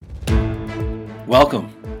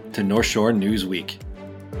Welcome to North Shore News Week.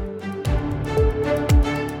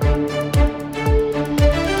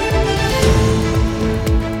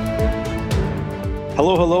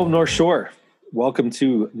 Hello, North Shore. Welcome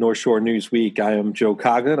to North Shore News Week. I am Joe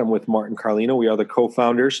Coggan. I'm with Martin Carlino. We are the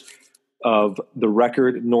co-founders of the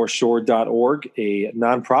Record NorthShore.org, a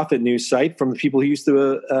nonprofit news site from the people who used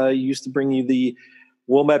to bring you the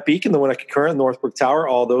Wilmette Beacon, the Winnetka Current, Northbrook Tower,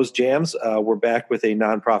 all those jams. We're back with a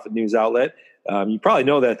nonprofit news outlet. You probably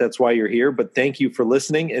know that. That's why you're here. But thank you for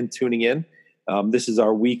listening and tuning in. This is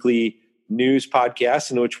our weekly news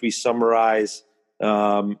podcast in which we summarize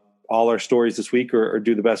all our stories this week or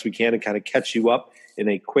do the best we can to kind of catch you up in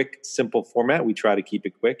a quick, simple format. We try to keep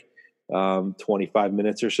it quick, 25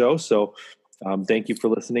 minutes or so. So thank you for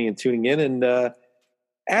listening and tuning in. And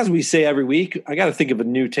as we say every week, I got to think of a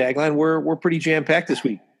new tagline. We're pretty jam-packed this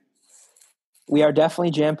week. We are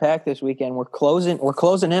definitely jam-packed this weekend. We're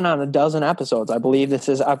closing in on a dozen episodes. I believe this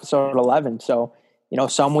is episode 11. So,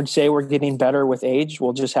 some would say we're getting better with age.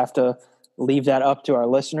 We'll just have to leave that up to our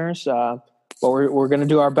listeners. But we're going to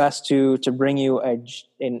do our best to bring you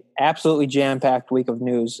an absolutely jam-packed week of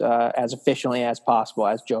news as efficiently as possible,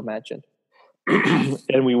 as Joe mentioned.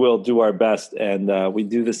 And we will do our best. And we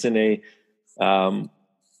do this in a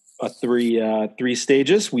three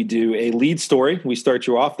stages. We do a lead story. We start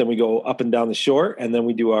you off, then we go up and down the shore, and then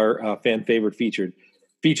we do our fan favorite feature.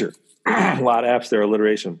 A lot of apps there,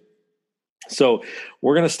 alliteration. So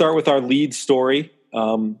we're going to start with our lead story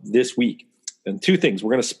this week. And two things.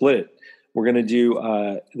 We're going to split it. We're going to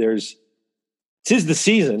do, tis the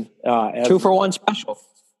season. 2-for-1 special.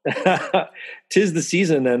 Tis the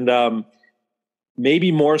season, and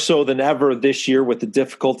maybe more so than ever this year with the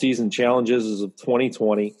difficulties and challenges of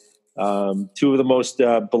 2020. Two of the most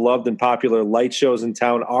beloved and popular light shows in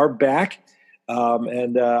town are back.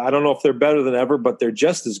 And I don't know if they're better than ever, but they're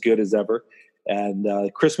just as good as ever.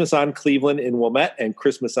 And Christmas on Cleveland in Wilmette and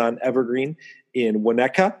Christmas on Evergreen in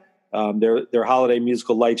Winnetka. Their holiday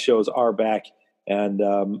musical light shows are back, and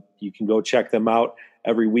you can go check them out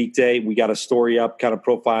every weekday. We got a story up kind of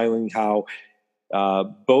profiling how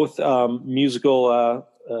both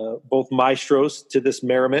maestros to this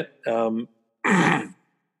merriment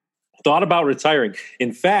thought about retiring.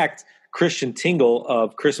 In fact, Christian Tingle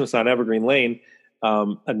of Christmas on Evergreen Lane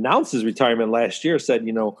announced his retirement last year, said,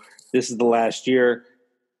 this is the last year.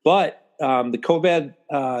 But the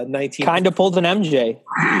COVID-19 kind of pulled an MJ,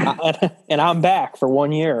 and I'm back for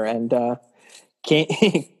 1 year, and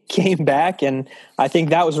came back, and I think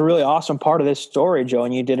that was a really awesome part of this story, Joe.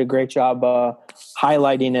 And you did a great job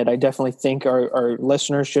highlighting it. I definitely think our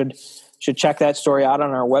listeners should check that story out on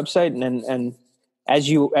our website. And as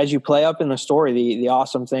you play up in the story, the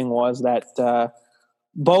awesome thing was that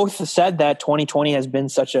both said that 2020 has been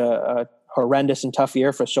such a horrendous and tough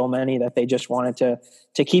year for so many that they just wanted to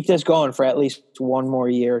keep this going for at least one more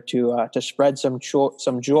year to spread some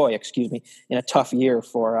joy, in a tough year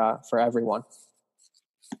for everyone.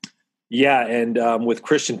 Yeah, and with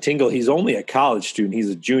Christian Tingle, he's only a college student. He's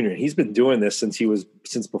a junior. He's been doing this since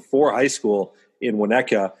before high school in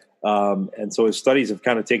Winnetka, and so his studies have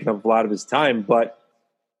kind of taken up a lot of his time. But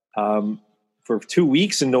for 2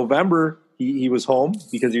 weeks in November, he was home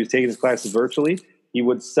because he was taking his classes virtually. He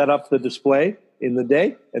would set up the display in the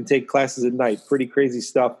day and take classes at night. Pretty crazy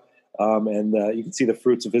stuff. And you can see the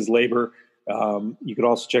fruits of his labor. You can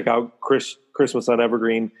also check out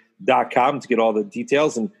ChristmasOnEvergreen.com to get all the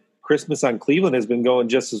details. And Christmas on Cleveland has been going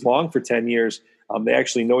just as long for 10 years. They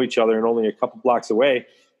actually know each other and only a couple blocks away.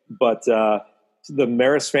 But the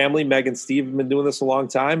Maris family, Meg and Steve, have been doing this a long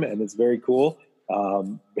time, and it's very cool.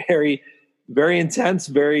 Very, very intense,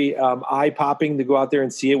 very eye-popping to go out there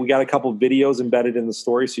and see it. We got a couple of videos embedded in the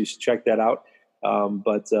story, so you should check that out.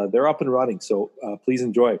 But they're up and running, so please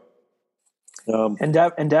enjoy. And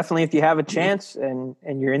definitely, if you have a chance and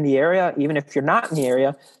you're in the area, even if you're not in the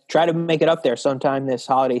area, try to make it up there sometime this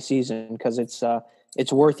holiday season, because it's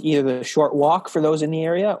worth either the short walk for those in the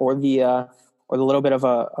area or the little bit of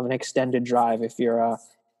an extended drive if you're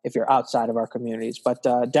outside of our communities. But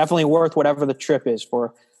definitely worth whatever the trip is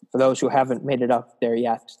for those who haven't made it up there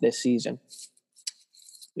yet this season.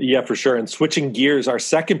 Yeah, for sure. And switching gears, our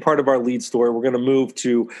second part of our lead story, we're going to move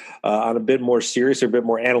to on a bit more serious or a bit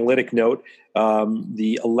more analytic note.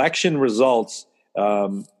 The election results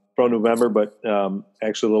from November, but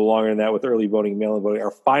actually a little longer than that with early voting and mail-in voting,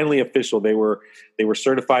 are finally official. They were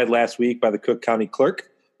certified last week by the Cook County Clerk,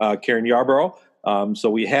 Karen Yarborough. So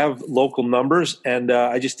we have local numbers, and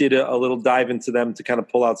I just did a little dive into them to kind of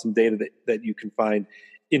pull out some data that you can find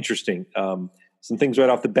interesting. Some things right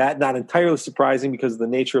off the bat, not entirely surprising because of the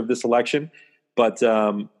nature of this election, but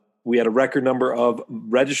We had a record number of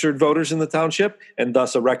registered voters in the township, and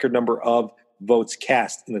thus a record number of votes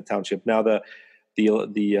cast in the township. Now, the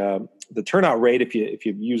turnout rate, if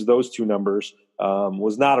you use those two numbers,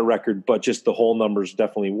 was not a record, but just the whole numbers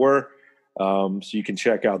definitely were. So you can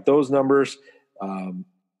check out those numbers.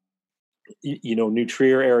 New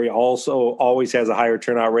Trier area also always has a higher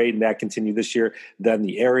turnout rate, and that continued this year than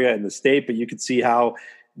the area and the state. But you could see how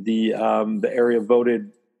the area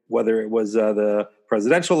voted, whether it was the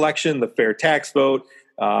presidential election, the fair tax vote,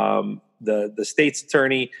 the state's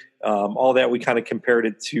attorney, all that. We kind of compared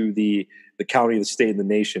it to the county, the state, and the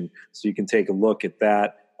nation. So you can take a look at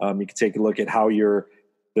that. You can take a look at how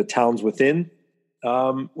the towns within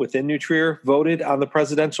New Trier voted on the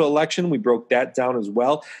presidential election. We broke that down as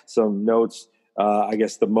well. Some notes, I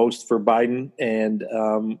guess the most for Biden and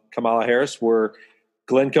Kamala Harris were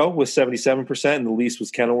Glencoe with 77%, and the least was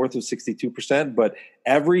Kenilworth with 62%. But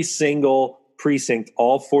every single precinct,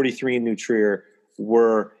 all 43 in New Trier,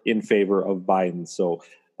 were in favor of Biden. So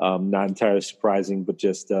not entirely surprising, but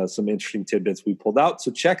just some interesting tidbits we pulled out.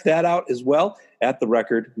 So check that out as well at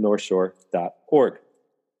therecordnorthshore.org.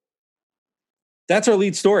 That's our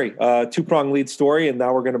lead story, two-pronged lead story, and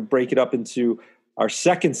now we're going to break it up into our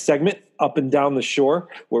second segment, Up and Down the Shore,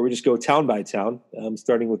 where we just go town by town,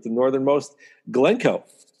 starting with the northernmost, Glencoe.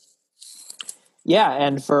 Yeah,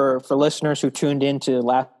 and for listeners who tuned into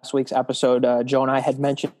last week's episode, Joe and I had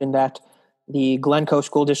mentioned that the Glencoe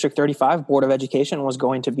School District 35 Board of Education was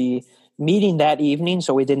going to be meeting that evening,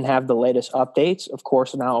 so we didn't have the latest updates. Of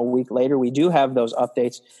course, now a week later, we do have those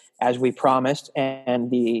updates as we promised.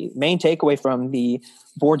 And the main takeaway from the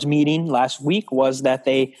board's meeting last week was that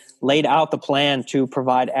they laid out the plan to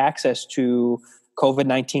provide access to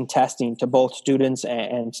COVID-19 testing to both students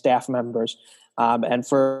and staff members. And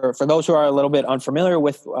for those who are a little bit unfamiliar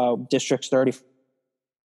with District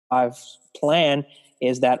 35's plan,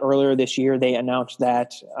 is that earlier this year they announced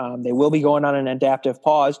that they will be going on an adaptive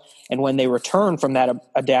pause. And when they return from that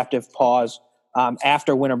adaptive pause,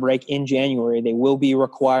 after winter break in January, they will be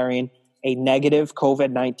requiring a negative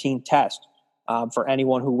COVID-19 test for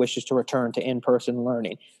anyone who wishes to return to in-person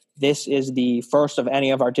learning. This is the first of any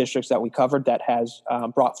of our districts that we covered that has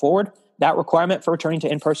brought forward that requirement for returning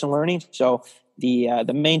to in-person learning. So the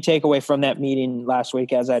main takeaway from that meeting last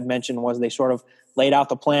week, as I'd mentioned, was they sort of laid out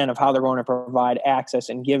the plan of how they're going to provide access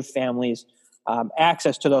and give families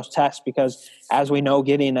access to those tests, because as we know,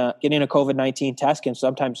 getting a COVID-19 test can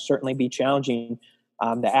sometimes certainly be challenging.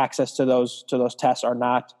 The access to those tests are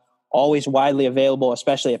not always widely available,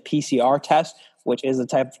 especially a PCR test, which is the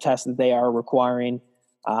type of test that they are requiring,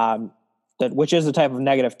 which is the type of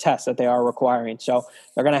negative test that they are requiring. So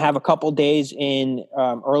they're going to have a couple days in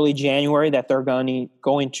early January that they're going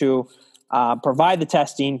to provide the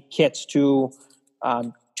testing kits to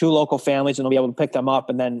local families, and they'll be able to pick them up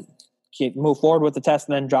and then move forward with the test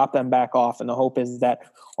and then drop them back off. And the hope is that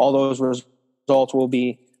all those results will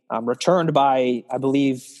be returned by, I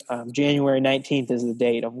believe, January 19th is the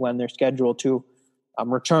date of when they're scheduled to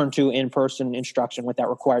return to in-person instruction with that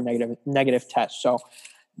required negative test. So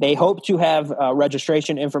they hope to have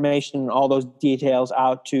registration information and all those details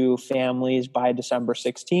out to families by December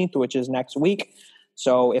 16th, which is next week.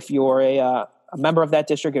 So if you're a member of that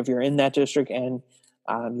district, if you're in that district and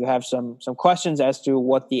you have some questions as to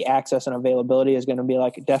what the access and availability is going to be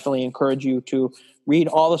like, definitely encourage you to read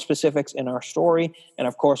all the specifics in our story. And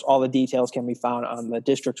of course, all the details can be found on the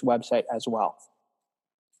district's website as well.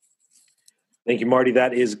 Thank you, Marty.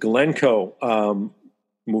 That is Glencoe.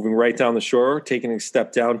 Moving right down the shore, taking a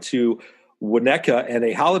step down to Winnetka and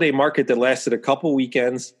a holiday market that lasted a couple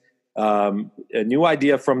weekends. A new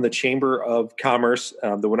idea from the Chamber of Commerce,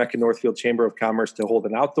 the Winnetka Northfield Chamber of Commerce, to hold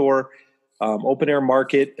an outdoor open air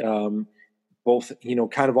market, both,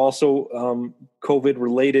 kind of also COVID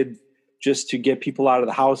related, just to get people out of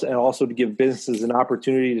the house and also to give businesses an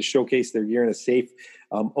opportunity to showcase their gear in a safe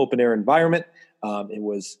open air environment. It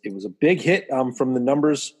was a big hit from the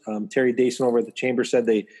numbers. Terry Dason over at the Chamber said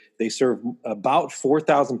they served about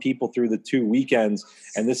 4,000 people through the 2 weekends.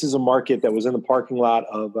 And this is a market that was in the parking lot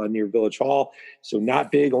of near Village Hall. So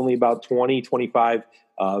not big, only about 20, 25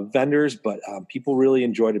 vendors, but people really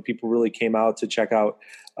enjoyed it. People really came out to check out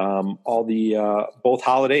all the both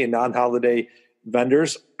holiday and non-holiday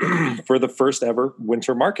vendors for the first ever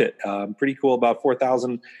winter market. Pretty cool, about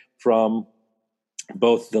 4,000 from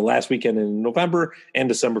both the last weekend in November and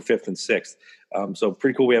December 5th and 6th. So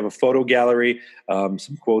pretty cool. We have a photo gallery,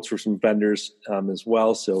 some quotes for some vendors as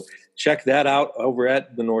well. So check that out over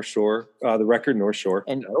at the North Shore, the Record North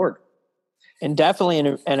Shore.org. And definitely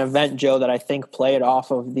an event, Joe, that I think played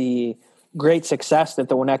off of the great success that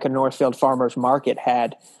the Winnetka Northfield Farmers Market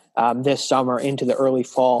had this summer into the early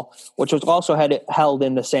fall, which was also held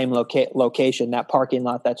in the same location, that parking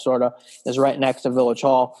lot that sort of is right next to Village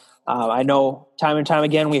Hall. I know time and time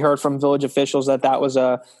again we heard from village officials that was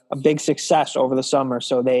a big success over the summer.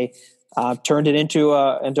 So they turned it into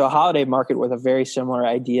a holiday market with a very similar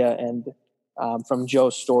idea. And from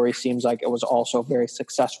Joe's story, seems like it was also very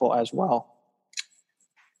successful as well.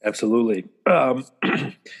 Absolutely.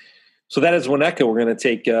 So that is Winnetka. We're going to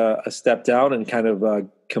take a step down and kind of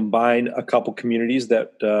combine a couple communities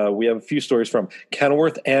that we have a few stories from.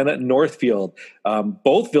 Kenilworth and Northfield.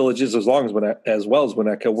 Both villages, as well as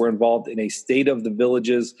Winnetka, were involved in a State of the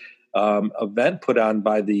Villages event put on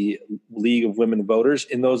by the League of Women Voters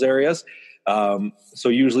in those areas. So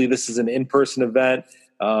usually this is an in-person event,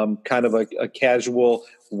 kind of a casual,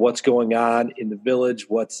 what's going on in the village,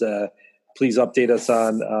 please update us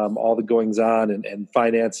on all the goings on and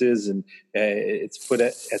finances. And it's put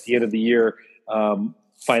at the end of the year.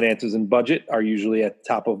 Finances and budget are usually at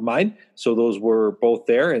top of mind. So those were both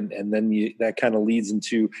there. And then that kind of leads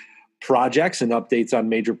into projects and updates on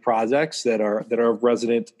major projects that are of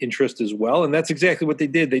resident interest as well. And that's exactly what they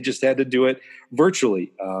did. They just had to do it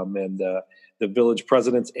virtually. And the village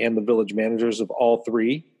presidents and the village managers of all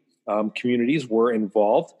three communities were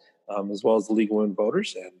involved, as well as the League of Women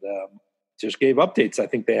Voters, and just gave updates. I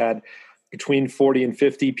think they had between 40 and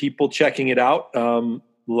 50 people checking it out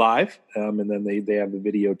live. And then they have the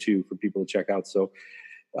video too for people to check out. So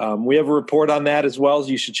we have a report on that as well.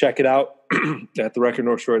 You should check it out at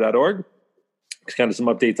therecordnorthshore.org. It's kind of some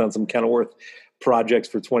updates on some Kenilworth projects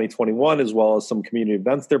for 2021, as well as some community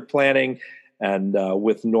events they're planning. And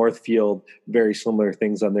with Northfield, very similar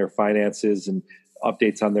things on their finances and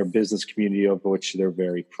updates on their business community, of which they're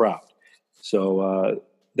very proud. So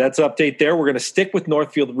that's an update there. We're going to stick with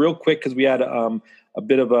Northfield real quick because we had a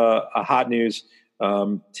bit of a hot news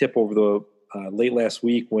tip over the late last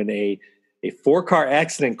week when a 4-car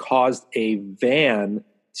accident caused a van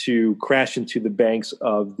to crash into the banks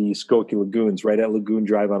of the Skokie Lagoons right at Lagoon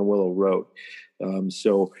Drive on Willow Road.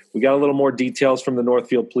 So we got a little more details from the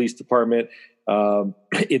Northfield Police Department.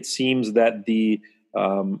 It seems that the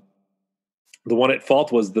one at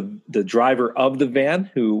fault was the driver of the van,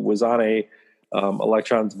 who was on a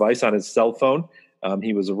electronic device on his cell phone.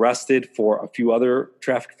 He was arrested for a few other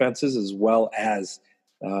traffic offenses, as well as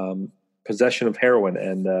possession of heroin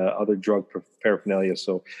and other drug paraphernalia.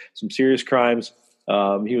 So some serious crimes.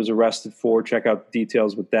 He was arrested for. Check out the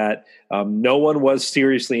details with that. No one was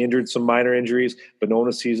seriously injured, some minor injuries, but no one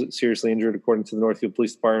was seriously injured, according to the Northfield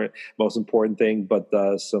Police Department. Most important thing, but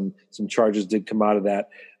some charges did come out of that.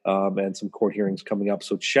 And some court hearings coming up.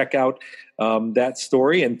 So check out that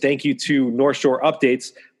story. And thank you to North Shore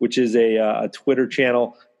Updates, which is a Twitter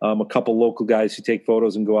channel, a couple local guys who take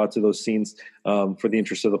photos and go out to those scenes for the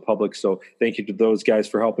interest of the public. So thank you to those guys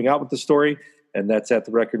for helping out with the story. And that's at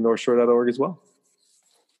therecordnorthshore.org as well.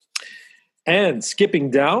 And skipping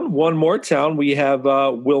down one more town, we have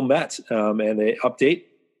Wilmette and an update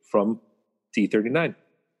from D39.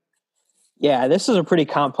 Yeah, this is a pretty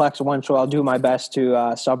complex one, so I'll do my best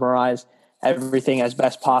to summarize everything as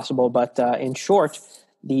best possible. But in short,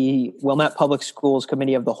 the Wilmette Public Schools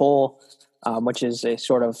Committee of the Whole, which is a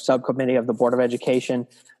sort of subcommittee of the Board of Education,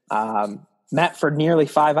 met for nearly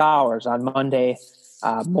 5 hours on Monday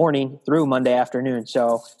morning through Monday afternoon.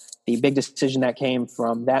 So the big decision that came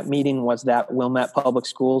from that meeting was that Wilmette Public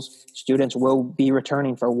Schools students will be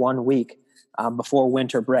returning for 1 week before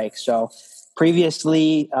winter break. So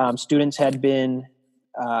previously, students had been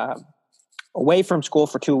away from school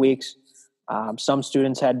for 2 weeks. Some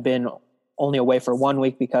students had been only away for 1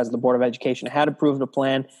 week because the Board of Education had approved a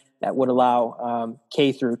plan that would allow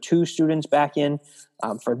K through 2 students back in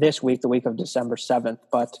for this week, the week of December 7th.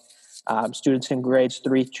 But students in grades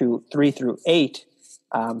 3 through 8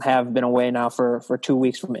 have been away now for 2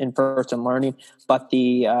 weeks from in-person learning. But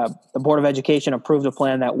the Board of Education approved a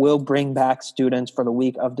plan that will bring back students for the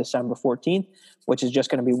week of December 14th, which is just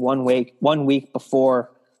going to be 1 week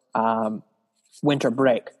before winter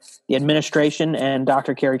break. The administration and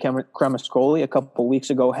Dr. Carrie Cremascoli a couple weeks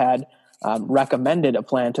ago had recommended a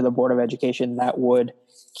plan to the Board of Education that would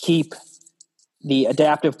keep the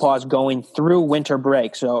adaptive pause going through winter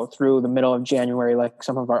break, so through the middle of January, like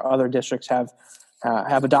some of our other districts have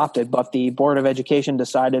adopted. But the Board of Education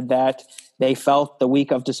decided that they felt the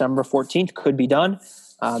week of December 14th could be done.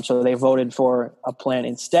 So they voted for a plan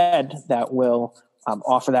instead that will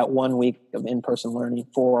offer that 1 week of in-person learning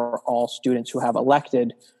for all students who have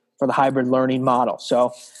elected for the hybrid learning model.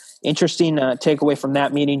 So interesting takeaway from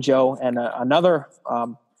that meeting, Joe. And another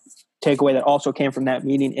takeaway that also came from that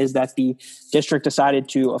meeting is that the district decided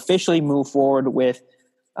to officially move forward with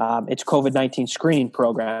its COVID-19 screening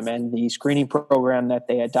program. And the screening program that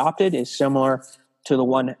they adopted is similar to the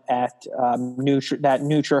one at that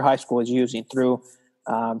New Trier High School is using through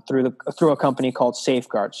a company called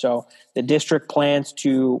Safeguard. So the district plans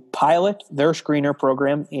to pilot their screener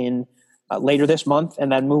program in later this month, and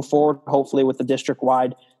then move forward, hopefully, with the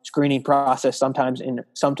district-wide screening process sometime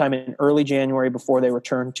in early January before they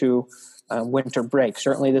return to winter break.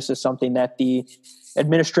 Certainly, this is something that the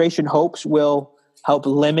administration hopes will help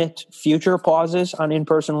limit future pauses on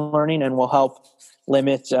in-person learning and will help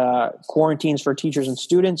limit quarantines for teachers and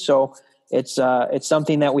students. So it's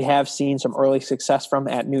something that we have seen some early success from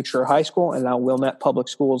at New Trier High School, and now Wilmette Public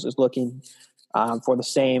Schools is looking for the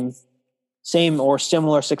same or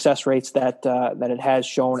similar success rates that it has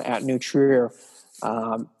shown at New Trier.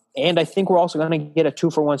 And I think we're also going to get a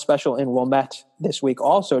 2-for-1 special in Wilmette this week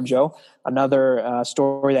also, Joe. Another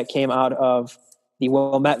story that came out of the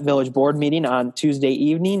Wilmette Village Board meeting on Tuesday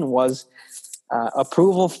evening was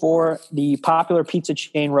approval for the popular pizza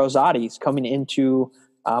chain Rosati's coming into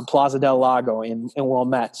Plaza del Lago in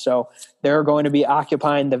Wilmette. So they're going to be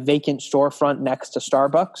occupying the vacant storefront next to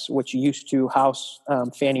Starbucks, which used to house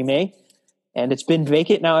Fannie Mae. And it's been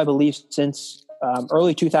vacant now, I believe, since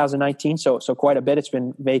early 2019. So quite a bit. It's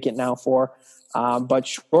been vacant now for. But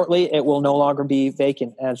shortly, it will no longer be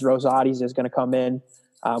vacant as Rosati's is going to come in.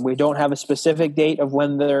 We don't have a specific date of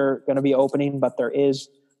when they're going to be opening, but there is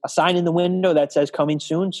a sign in the window that says coming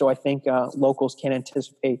soon. So I think locals can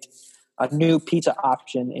anticipate a new pizza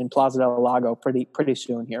option in Plaza del Lago pretty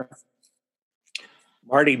soon here.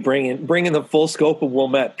 Marty, bringing the full scope of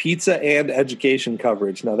Wilmette pizza and education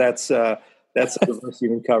coverage. Now that's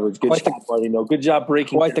diversity in coverage. Good job, Marty. No, good job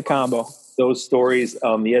breaking quite the combo. Those stories.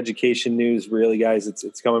 The education news, really, guys,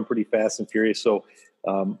 it's coming pretty fast and furious. So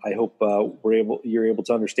I hope you're able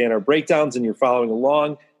to understand our breakdowns and you're following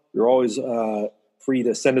along. You're always free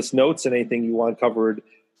to send us notes and anything you want covered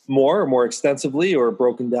more extensively or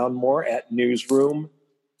broken down more at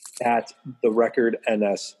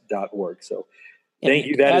newsroom@therecordns.org. So thank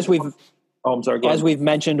you. As we've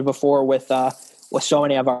mentioned before with so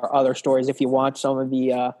many of our other stories, if you want some of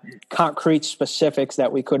the concrete specifics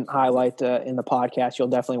that we couldn't highlight in the podcast, you'll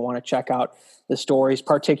definitely want to check out the stories,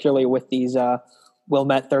 particularly with these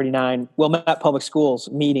Wilmette Public Schools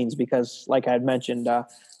meetings, because like I had mentioned, a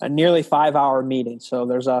nearly 5-hour meeting. So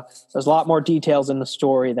there's a lot more details in the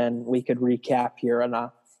story than we could recap here on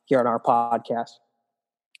our podcast.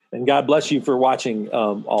 And God bless you for watching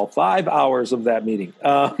all 5 hours of that meeting.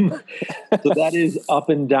 So that is Up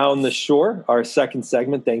and Down the Shore, our second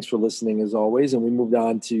segment. Thanks for listening as always. And we moved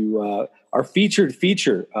on to our featured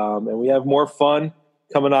feature. And we have more fun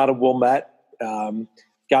coming out of Wilmette.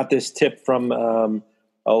 Got this tip from a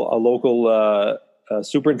local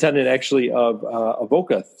superintendent, actually, of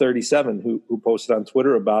Avoca 37, who posted on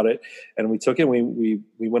Twitter about it. And we took it. We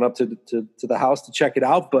went up to the house to check it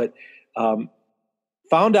out, but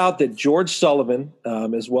found out that George Sullivan,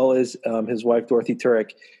 as well as his wife Dorothy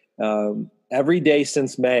Turek, every day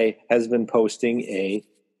since May has been posting a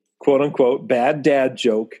quote-unquote bad dad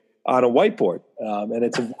joke on a whiteboard. And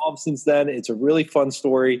it's evolved since then. It's a really fun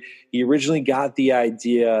story. He originally got the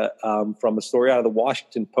idea from a story out of the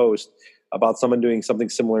Washington Post about someone doing something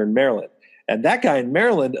similar in Maryland. And that guy in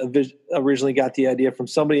Maryland originally got the idea from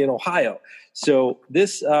somebody in Ohio. So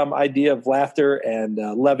this idea of laughter and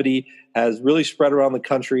levity has really spread around the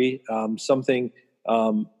country. Something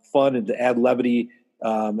fun and to add levity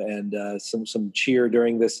and some cheer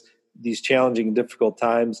during these challenging and difficult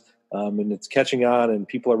times. And it's catching on, and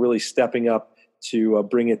people are really stepping up to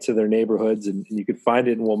bring it to their neighborhoods. And you can find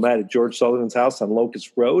it in Wilmette at George Sullivan's house on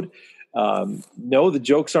Locust Road. No, the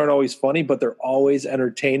jokes aren't always funny, but they're always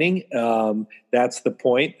entertaining. That's the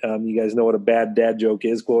point. You guys know what a bad dad joke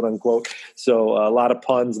is, quote unquote. So a lot of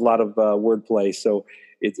puns, a lot of wordplay. So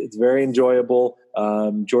it's very enjoyable.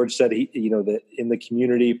 George said that in the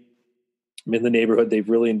community, in the neighborhood, they've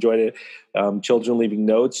really enjoyed it. Children leaving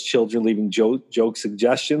notes, children leaving joke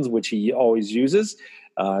suggestions, which he always uses.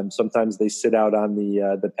 Sometimes they sit out on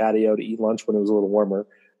the patio to eat lunch when it was a little warmer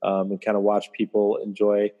and kind of watch people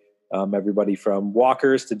enjoy. Everybody from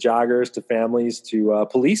walkers to joggers to families to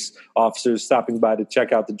police officers stopping by to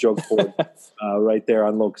check out the joke board right there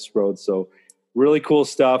on Locust Road. So really cool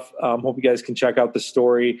stuff. Hope you guys can check out the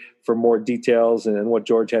story for more details and what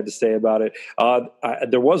George had to say about it.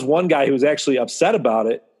 There was one guy who was actually upset about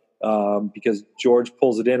it because George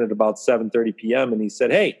pulls it in at about 7:30 p.m. and he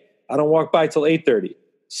said, "Hey, I don't walk by till 8:30."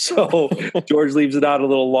 So George leaves it out a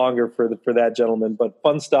little longer for that gentleman, but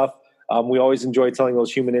fun stuff. We always enjoy telling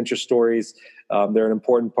those human interest stories. They're an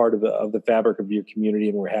important part of the fabric of your community,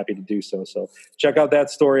 and we're happy to do so. So check out that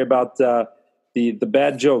story about the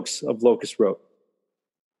bad jokes of Locust Road.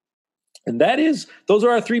 And those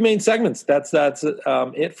are our three main segments. That's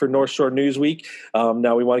it for North Shore News Week.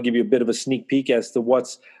 Now we want to give you a bit of a sneak peek as to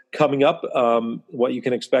what's coming up, what you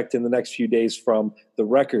can expect in the next few days from the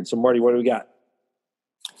Record. So Marty, what do we got?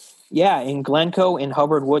 Yeah, in Glencoe, in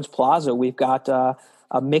Hubbard Woods Plaza, we've got a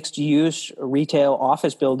mixed-use retail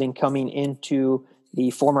office building coming into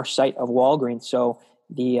the former site of Walgreens. So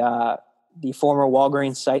the former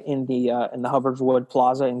Walgreens site in the Hubbard Woods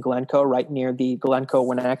Plaza in Glencoe, right near the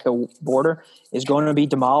Glencoe-Winnetka border, is going to be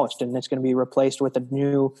demolished, and it's going to be replaced with a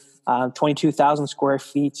new 22,000 square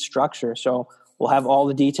feet structure. So we'll have all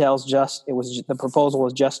the details. The proposal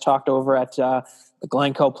was just talked over at the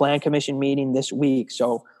Glencoe Plan Commission meeting this week.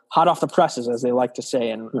 So hot off the presses, as they like to say,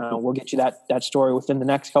 and we'll get you that story within the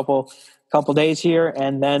next couple days here.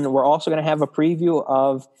 And then we're also going to have a preview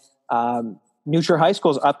of New Trier High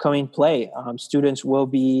School's upcoming play. Students will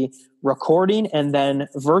be recording and then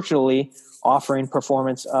virtually offering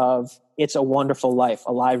performance of It's a Wonderful Life,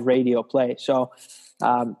 a live radio play. So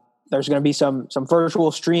there's going to be some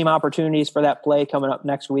virtual stream opportunities for that play coming up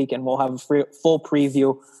next week, and we'll have a full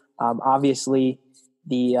preview. Obviously,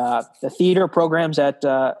 the theater programs at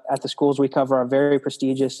the schools we cover are very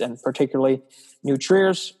prestigious, and particularly New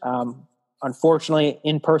Trier's. Unfortunately,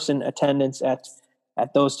 in-person attendance at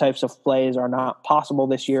those types of plays are not possible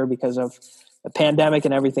this year because of the pandemic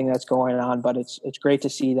and everything that's going on. But it's great to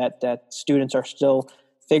see that students are still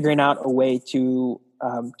figuring out a way to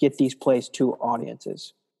get these plays to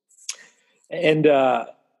audiences. And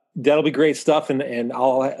that'll be great stuff. And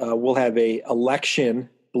we'll have a election,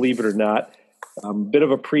 believe it or not. Bit of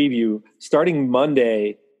a preview. Starting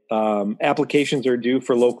Monday, applications are due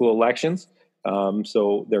for local elections.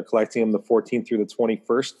 So they're collecting them the 14th through the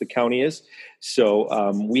 21st, the county is.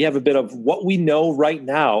 So we have a bit of what we know right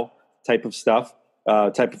now type of stuff,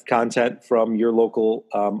 type of content from your local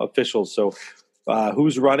officials. So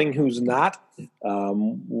who's running, who's not,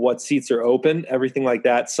 what seats are open, everything like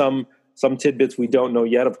that. Some tidbits we don't know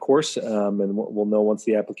yet, of course, and we'll know once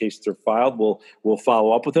the applications are filed. We'll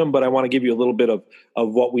follow up with them, but I want to give you a little bit of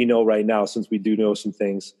what we know right now, since we do know some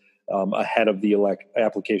things ahead of the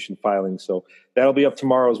application filing. So that'll be up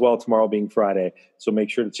tomorrow as well, tomorrow being Friday. So make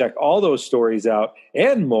sure to check all those stories out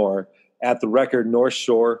and more at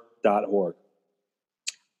therecordnorthshore.org.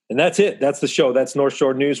 And that's it. That's the show. That's North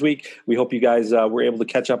Shore News Week. We hope you guys were able to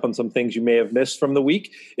catch up on some things you may have missed from the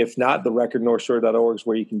week. If not, therecordnorthshore.org is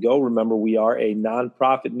where you can go. Remember, we are a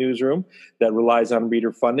nonprofit newsroom that relies on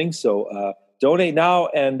reader funding. So donate now,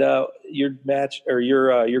 and your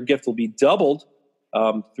gift will be doubled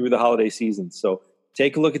through the holiday season. So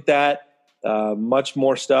take a look at that. Much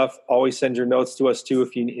more stuff. Always send your notes to us too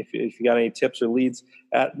if you got any tips or leads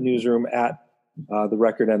at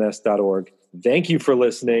newsroom@therecordns.org. Thank you for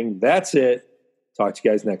listening. That's it. Talk to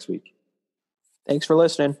you guys next week. Thanks for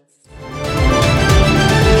listening.